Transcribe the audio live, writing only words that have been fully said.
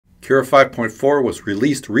Cura 5.4 was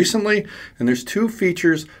released recently, and there's two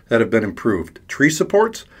features that have been improved: tree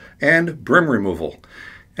supports and brim removal.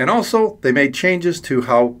 And also, they made changes to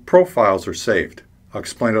how profiles are saved. I'll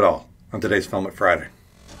explain it all on today's Filament Friday.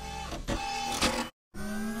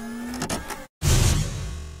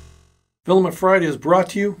 Filament Friday is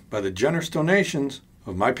brought to you by the generous donations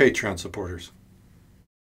of my Patreon supporters.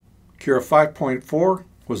 Cura 5.4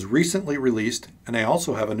 was recently released, and they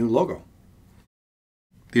also have a new logo.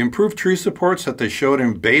 The improved tree supports that they showed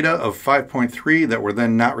in beta of 5.3 that were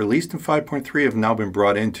then not released in 5.3 have now been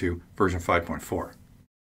brought into version 5.4.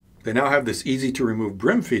 They now have this easy to remove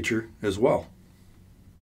brim feature as well.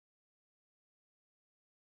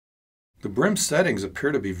 The brim settings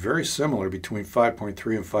appear to be very similar between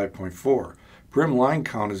 5.3 and 5.4. Brim line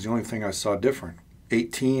count is the only thing I saw different.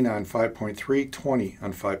 18 on 5.3, 20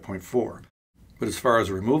 on 5.4. But as far as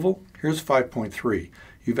removal, here's 5.3.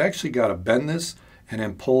 You've actually got to bend this and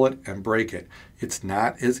then pull it and break it. It's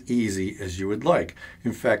not as easy as you would like.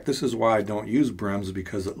 In fact, this is why I don't use brims,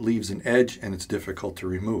 because it leaves an edge and it's difficult to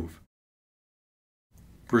remove.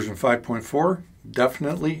 Version 5.4,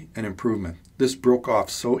 definitely an improvement. This broke off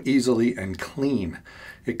so easily and clean.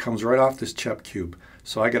 It comes right off this CHEP cube.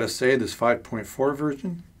 So I gotta say, this 5.4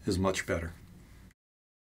 version is much better.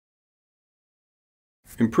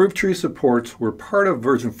 Improved tree supports were part of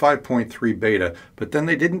version 5.3 beta, but then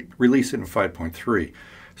they didn't release it in 5.3.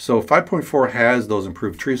 So 5.4 has those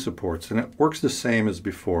improved tree supports, and it works the same as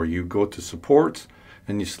before. You go to supports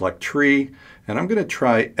and you select tree, and I'm going to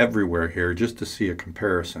try everywhere here just to see a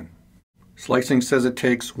comparison. Slicing says it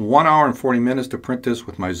takes 1 hour and 40 minutes to print this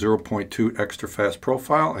with my 0.2 extra fast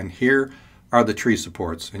profile, and here are the tree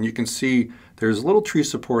supports. And you can see there's little tree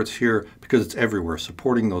supports here because it's everywhere,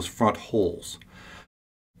 supporting those front holes.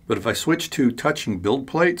 But if I switch to touching build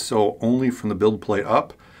plate, so only from the build plate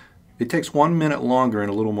up, it takes 1 minute longer and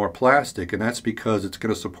a little more plastic, and that's because it's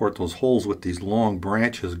going to support those holes with these long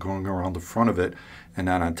branches going around the front of it and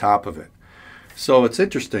not on top of it. So it's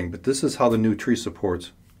interesting, but this is how the new tree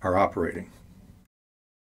supports are operating.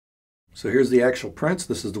 So here's the actual prints.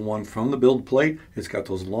 This is the one from the build plate. It's got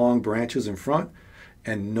those long branches in front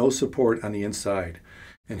and no support on the inside.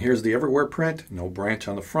 And here's the everywhere print, no branch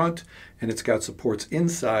on the front, and it's got supports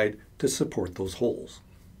inside to support those holes.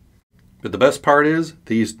 But the best part is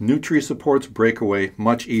these new tree supports break away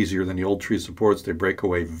much easier than the old tree supports. They break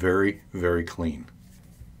away very, very clean.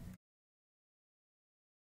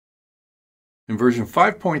 In version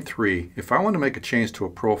 5.3, if I want to make a change to a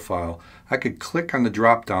profile, I could click on the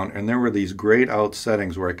drop down and there were these grayed out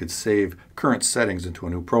settings where I could save current settings into a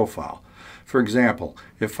new profile. For example,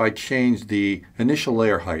 if I change the initial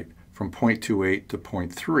layer height from 0.28 to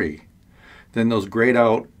 0.3, then those grayed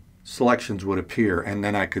out selections would appear, and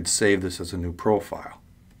then I could save this as a new profile.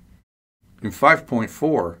 In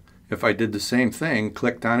 5.4, if I did the same thing,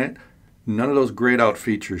 clicked on it, none of those grayed out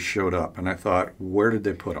features showed up, and I thought, where did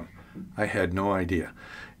they put them? I had no idea.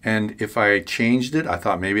 And if I changed it, I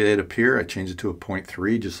thought maybe they'd appear. I changed it to a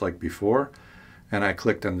 0.3 just like before, and I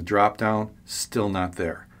clicked on the drop down, still not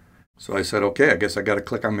there. So I said, okay, I guess I got to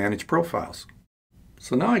click on Manage Profiles.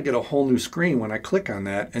 So now I get a whole new screen when I click on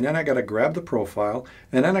that, and then I got to grab the profile,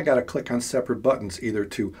 and then I got to click on separate buttons either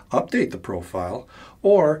to update the profile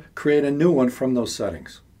or create a new one from those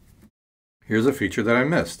settings. Here's a feature that I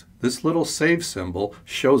missed. This little save symbol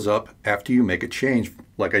shows up after you make a change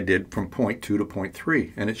like I did from 0.2 to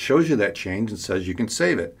 0.3, and it shows you that change and says you can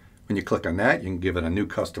save it. When you click on that, you can give it a new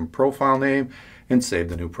custom profile name and save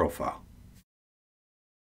the new profile.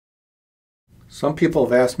 Some people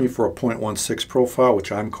have asked me for a 0.16 profile, which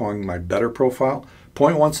I'm calling my better profile.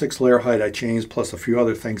 0.16 layer height I changed, plus a few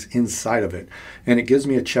other things inside of it, and it gives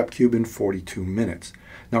me a CHEP cube in 42 minutes.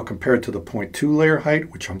 Now compared to the 0.2 layer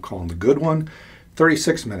height, which I'm calling the good one,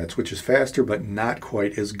 36 minutes, which is faster but not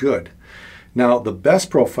quite as good. Now the best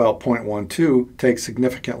profile, 0.12, takes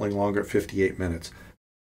significantly longer at 58 minutes.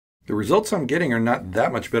 The results I'm getting are not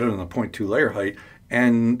that much better than the 0.2 layer height,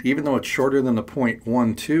 and even though it's shorter than the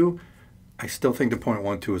 0.12, I still think the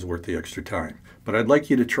 0.12 is worth the extra time. But I'd like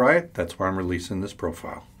you to try it. That's why I'm releasing this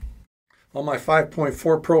profile. All my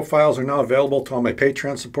 5.4 profiles are now available to all my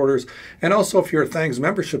Patreon supporters. And also, if you're a Thangs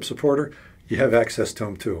membership supporter, you have access to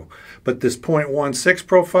them too. But this 0.16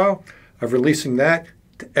 profile, I'm releasing that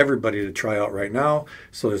to everybody to try out right now.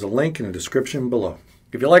 So there's a link in the description below.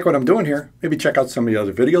 If you like what I'm doing here, maybe check out some of the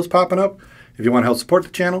other videos popping up. If you want to help support the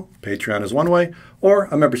channel, Patreon is one way, or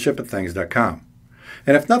a membership at thangs.com.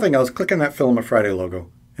 And if nothing else, click on that Filament Friday logo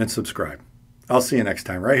and subscribe. I'll see you next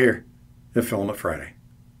time right here at Filament Friday.